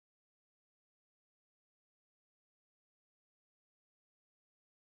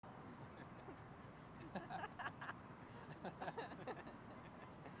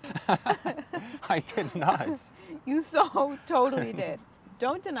I did not. You so totally did.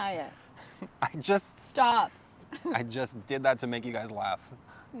 Don't deny it. Stop. I just did that to make you guys laugh.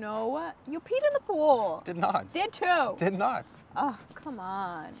 No, you peed in the pool. Did not. Did too. Did not. Oh, come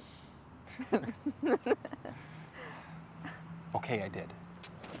on. Okay, I did.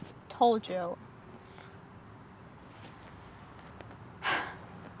 Told you.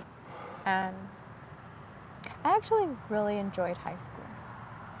 And I actually really enjoyed high school.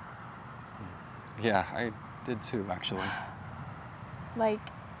 Yeah, I did too, actually. Like,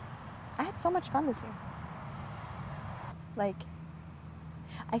 I had so much fun this year. Like,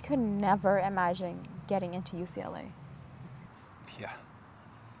 I could never imagine getting into UCLA. Yeah.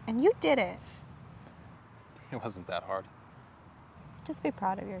 And you did it. It wasn't that hard. Just be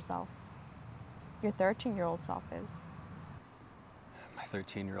proud of yourself. Your 13-year-old self is. My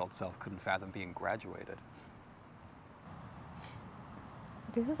 13-year-old self couldn't fathom being graduated.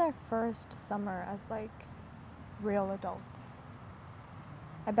 This is our first summer as, like, real adults.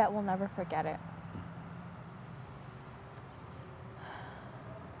 I bet we'll never forget it.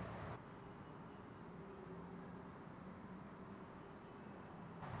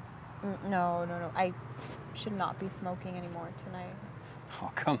 No. I should not be smoking anymore tonight.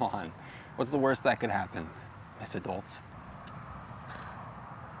 Oh, come on. What's the worst that could happen, Miss Adults?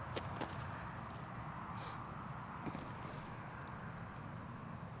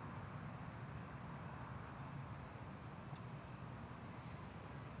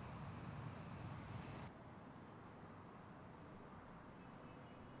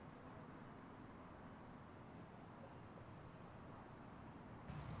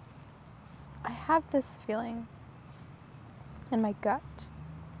 I have this feeling in my gut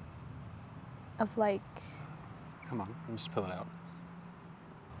of, like... Come on, just pull it out.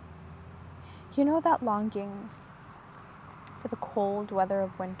 You know that longing for the cold weather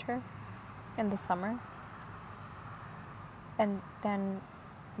of winter in the summer? And then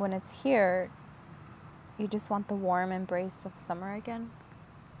when it's here, you just want the warm embrace of summer again?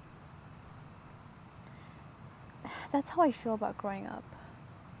 That's how I feel about growing up.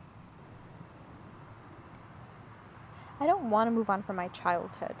 I don't want to move on from my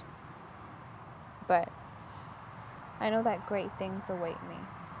childhood, but I know that great things await me.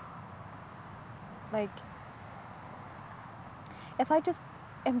 Like, if I just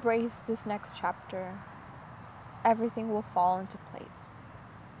embrace this next chapter, everything will fall into place.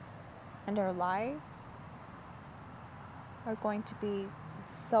 And our lives are going to be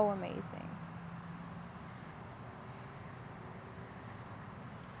so amazing.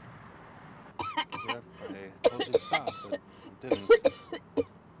 Yep, I told you to stop, but you didn't.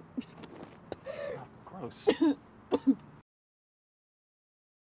 Oh, gross.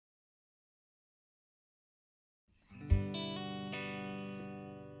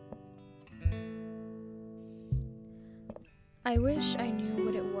 I wish I knew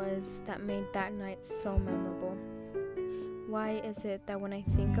what it was that made that night so memorable. Why is it that when I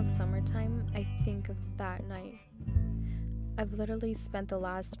think of summertime, I think of that night? I've literally spent the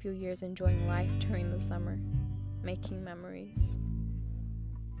last few years enjoying life during the summer, making memories.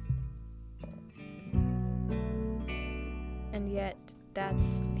 And yet,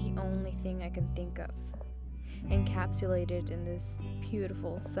 that's the only thing I can think of, encapsulated in this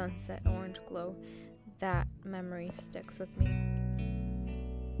beautiful sunset orange glow. That memory sticks with me.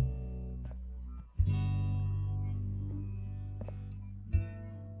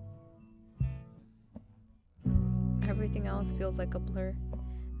 Everything else feels like a blur,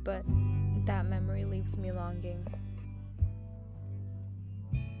 but that memory leaves me longing.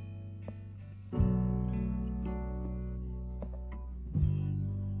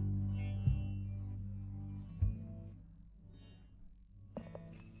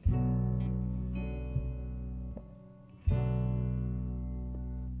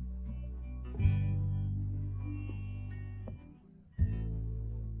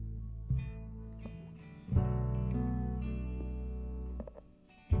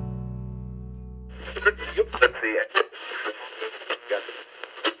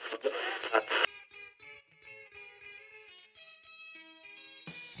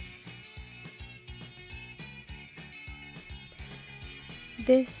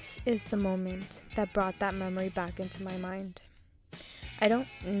 This is the moment that brought that memory back into my mind. I don't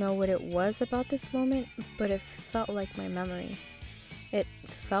know what it was about this moment, but it felt like my memory. It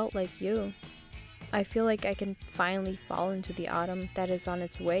felt like you. I feel like I can finally fall into the autumn that is on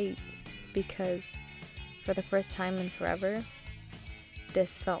its way, because for the first time in forever,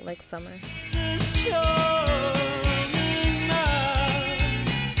 this felt like summer.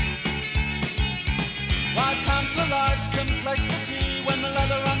 Why pamper life's complexity when the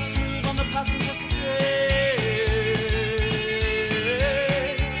leather runs smooth? Nothing to say.